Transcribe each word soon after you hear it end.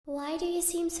do you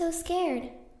seem so scared?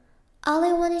 All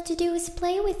I wanted to do was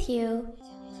play with you.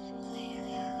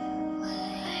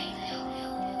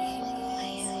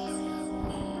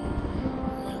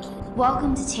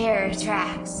 Welcome to Terror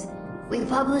Tracks. We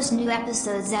publish new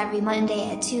episodes every Monday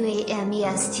at 2 a.m.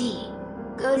 EST.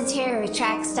 Go to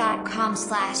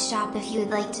terrortracks.com/shop if you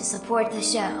would like to support the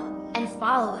show, and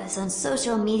follow us on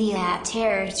social media at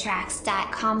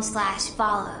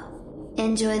terrortracks.com/follow.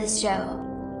 Enjoy the show.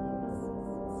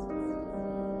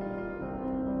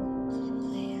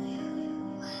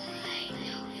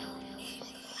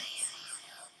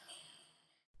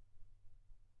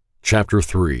 Chapter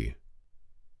 3.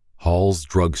 Hall's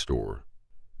Drugstore.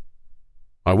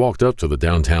 I walked up to the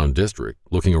downtown district,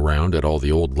 looking around at all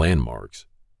the old landmarks.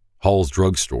 Hall's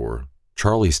Drugstore,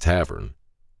 Charlie's Tavern,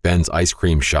 Ben's Ice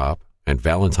Cream Shop, and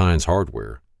Valentine's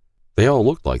Hardware. They all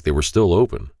looked like they were still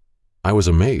open. I was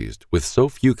amazed. With so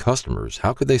few customers,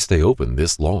 how could they stay open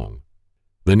this long?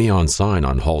 The neon sign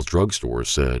on Hall's Drugstore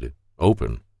said,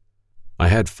 "Open." I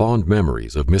had fond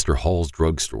memories of Mr. Hall's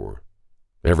Drugstore.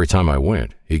 Every time I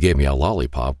went, he gave me a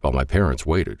lollipop while my parents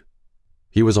waited.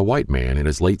 He was a white man in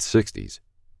his late 60s.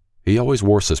 He always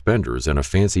wore suspenders and a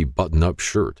fancy button-up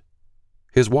shirt.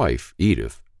 His wife,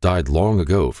 Edith, died long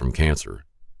ago from cancer.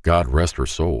 God rest her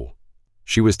soul.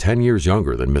 She was 10 years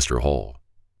younger than Mr. Hall.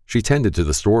 She tended to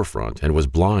the storefront and was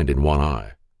blind in one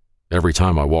eye. Every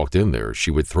time I walked in there,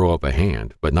 she would throw up a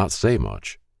hand, but not say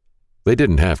much. They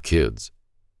didn't have kids.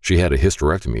 She had a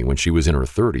hysterectomy when she was in her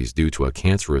 30s due to a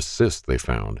cancerous cyst they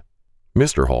found.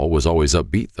 Mr. Hall was always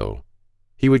upbeat, though.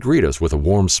 He would greet us with a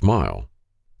warm smile.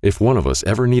 If one of us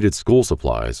ever needed school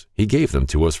supplies, he gave them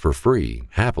to us for free,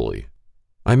 happily.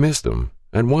 I missed him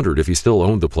and wondered if he still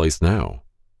owned the place now.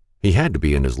 He had to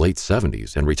be in his late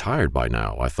 70s and retired by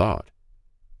now, I thought.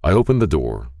 I opened the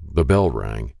door, the bell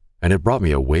rang, and it brought me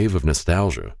a wave of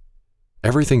nostalgia.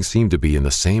 Everything seemed to be in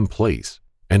the same place,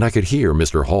 and I could hear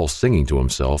Mr. Hall singing to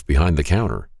himself behind the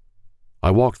counter.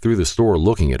 I walked through the store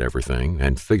looking at everything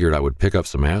and figured I would pick up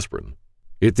some aspirin.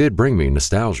 It did bring me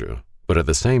nostalgia, but at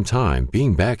the same time,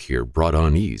 being back here brought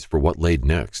unease for what laid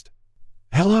next.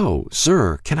 "Hello,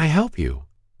 sir, can I help you?"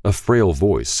 a frail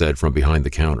voice said from behind the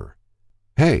counter.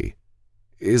 "Hey,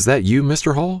 is that you,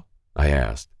 Mr. Hall?" I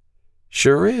asked.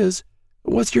 "Sure is.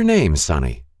 What's your name,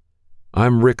 Sonny?"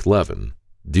 "I'm Rick Levin.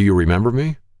 Do you remember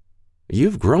me?"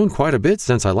 "You've grown quite a bit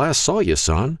since I last saw you,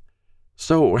 son.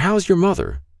 So how's your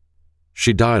mother?"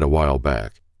 "She died a while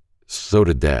back. So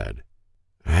did Dad."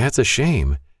 "That's a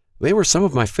shame. They were some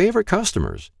of my favorite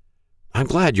customers. I'm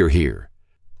glad you're here.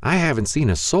 I haven't seen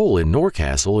a soul in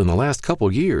Norcastle in the last couple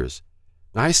years.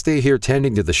 I stay here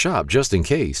tending to the shop just in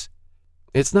case.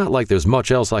 It's not like there's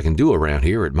much else I can do around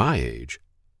here at my age."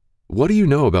 "What do you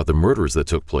know about the murders that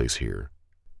took place here?"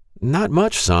 "Not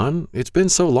much, son. It's been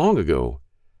so long ago.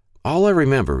 All I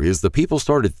remember is the people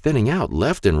started thinning out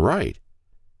left and right.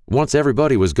 Once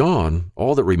everybody was gone,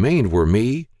 all that remained were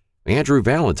me, Andrew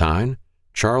Valentine,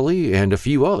 Charlie, and a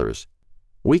few others.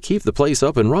 We keep the place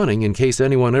up and running in case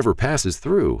anyone ever passes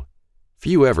through.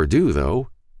 Few ever do,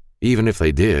 though. Even if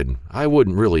they did, I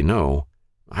wouldn't really know.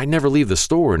 I never leave the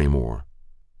store anymore."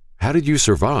 "How did you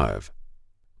survive?"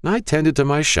 "I tended to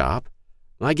my shop.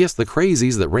 I guess the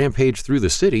crazies that rampaged through the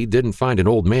city didn't find an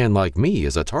old man like me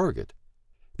as a target.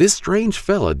 This strange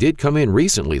fella did come in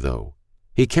recently, though.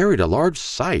 He carried a large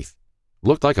scythe.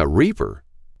 Looked like a reaper."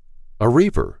 "A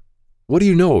reaper? What do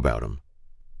you know about him?"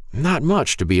 "Not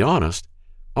much, to be honest.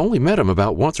 Only met him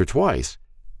about once or twice.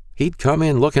 He'd come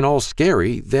in looking all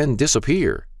scary, then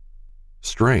disappear."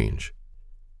 "Strange."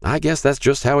 "I guess that's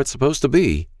just how it's supposed to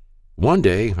be. One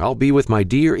day I'll be with my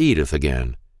dear Edith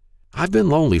again. I've been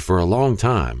lonely for a long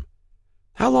time.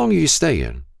 How long are you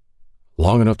staying?"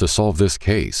 "Long enough to solve this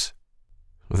case."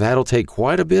 "That'll take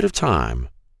quite a bit of time."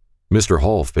 Mr.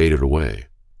 Hall faded away.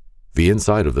 The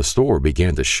inside of the store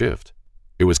began to shift.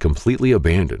 It was completely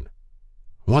abandoned.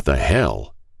 "What the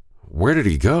hell? Where did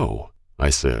he go?"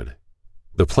 I said.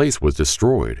 The place was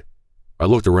destroyed. I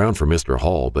looked around for Mr.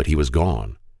 Hall, but he was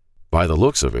gone. By the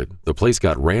looks of it, the place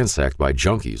got ransacked by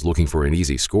junkies looking for an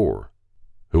easy score.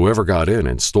 Whoever got in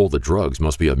and stole the drugs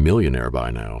must be a millionaire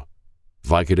by now.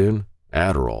 Vicodin,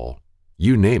 Adderall,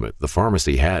 you name it, the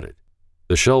pharmacy had it.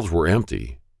 The shelves were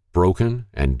empty, broken,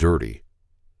 and dirty.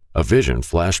 A vision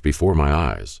flashed before my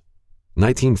eyes.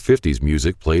 1950s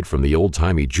music played from the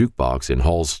old-timey jukebox in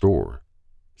Hall's store.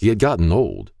 He had gotten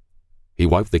old. He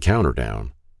wiped the counter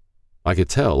down. I could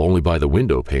tell only by the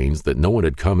window panes that no one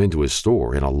had come into his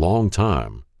store in a long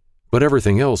time, but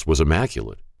everything else was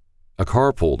immaculate. A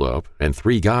car pulled up and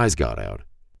 3 guys got out.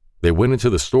 They went into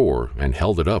the store and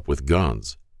held it up with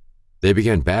guns. They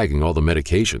began bagging all the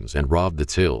medications and robbed the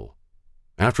till.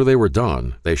 After they were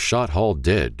done, they shot Hall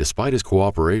dead despite his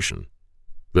cooperation.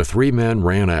 The three men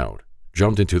ran out,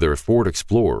 jumped into their Ford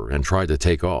Explorer and tried to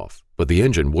take off, but the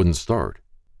engine wouldn't start.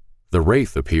 The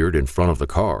Wraith appeared in front of the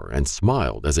car and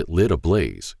smiled as it lit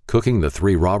ablaze, cooking the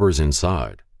three robbers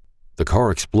inside. The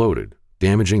car exploded,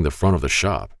 damaging the front of the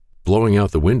shop, blowing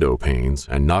out the window panes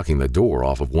and knocking the door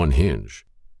off of one hinge.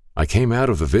 I came out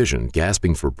of the vision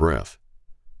gasping for breath.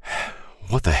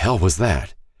 What the hell was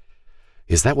that?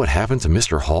 Is that what happened to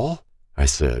Mr. Hall? I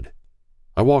said.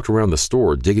 I walked around the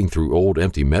store digging through old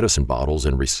empty medicine bottles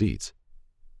and receipts.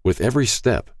 With every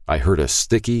step, I heard a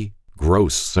sticky,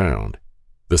 gross sound.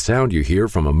 The sound you hear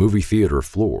from a movie theater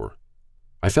floor.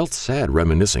 I felt sad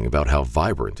reminiscing about how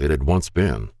vibrant it had once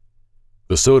been.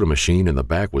 The soda machine in the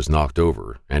back was knocked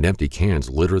over, and empty cans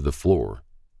littered the floor.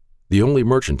 The only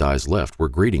merchandise left were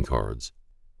greeting cards.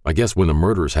 I guess when the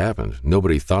murders happened,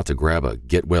 nobody thought to grab a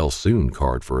get-well-soon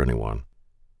card for anyone.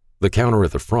 The counter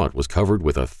at the front was covered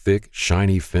with a thick,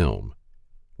 shiny film,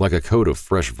 like a coat of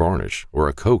fresh varnish or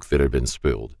a Coke that had been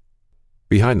spilled.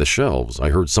 Behind the shelves, I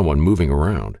heard someone moving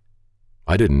around.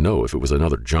 I didn't know if it was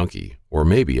another junkie or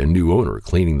maybe a new owner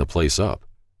cleaning the place up.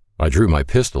 I drew my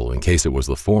pistol in case it was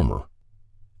the former.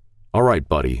 "All right,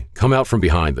 buddy, come out from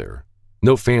behind there.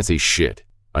 No fancy shit,"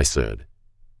 I said.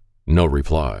 No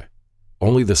reply.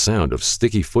 Only the sound of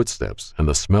sticky footsteps and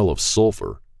the smell of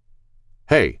sulfur.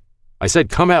 "Hey, I said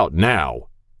come out now!"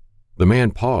 The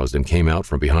man paused and came out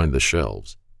from behind the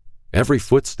shelves. Every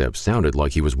footstep sounded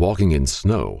like he was walking in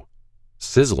snow,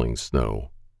 sizzling snow.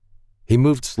 He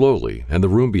moved slowly, and the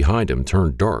room behind him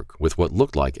turned dark with what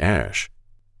looked like ash.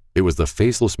 It was the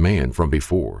faceless man from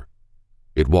before.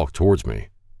 It walked towards me.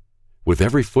 With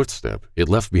every footstep, it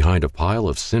left behind a pile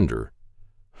of cinder.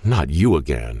 "Not you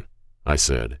again," I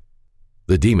said.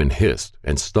 The demon hissed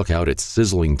and stuck out its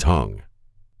sizzling tongue.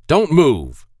 "Don't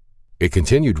move!" It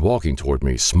continued walking toward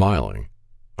me, smiling.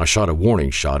 I shot a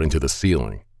warning shot into the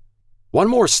ceiling. "One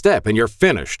more step and you're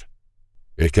finished!"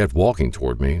 It kept walking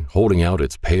toward me, holding out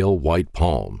its pale white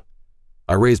palm.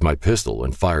 I raised my pistol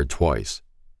and fired twice.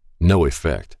 No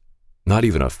effect. Not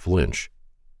even a flinch.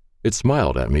 It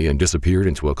smiled at me and disappeared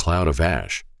into a cloud of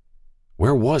ash.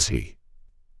 Where was he?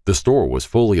 The store was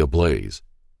fully ablaze.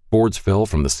 Boards fell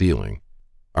from the ceiling.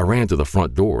 I ran to the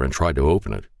front door and tried to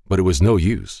open it, but it was no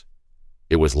use.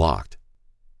 It was locked.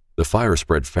 The fire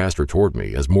spread faster toward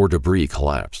me as more debris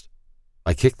collapsed.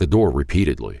 I kicked the door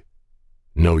repeatedly.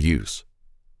 No use.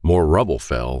 More rubble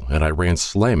fell, and I ran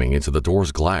slamming into the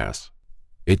door's glass.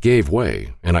 It gave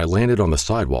way, and I landed on the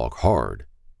sidewalk hard.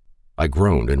 I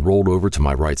groaned and rolled over to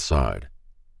my right side.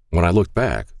 When I looked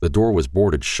back, the door was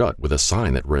boarded shut with a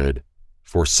sign that read,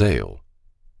 "For sale."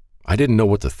 I didn't know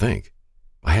what to think.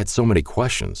 I had so many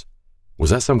questions.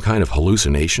 Was that some kind of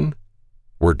hallucination?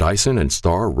 Were Dyson and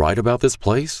Starr right about this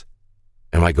place?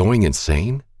 Am I going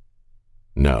insane?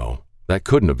 No, that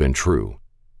couldn't have been true.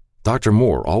 Dr.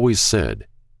 Moore always said,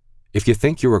 if you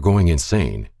think you are going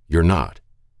insane, you're not.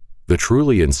 The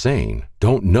truly insane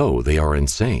don't know they are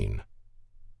insane.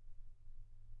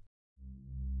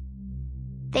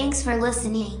 Thanks for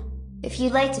listening. If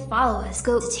you'd like to follow us,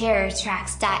 go to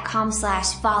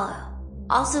terrortracks.com/follow.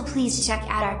 Also, please check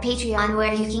out our Patreon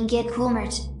where you can get cool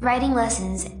merch, writing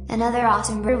lessons, and other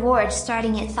awesome rewards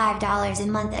starting at $5 a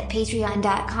month at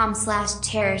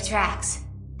patreon.com/terrortracks.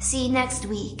 See you next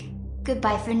week.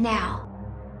 Goodbye for now.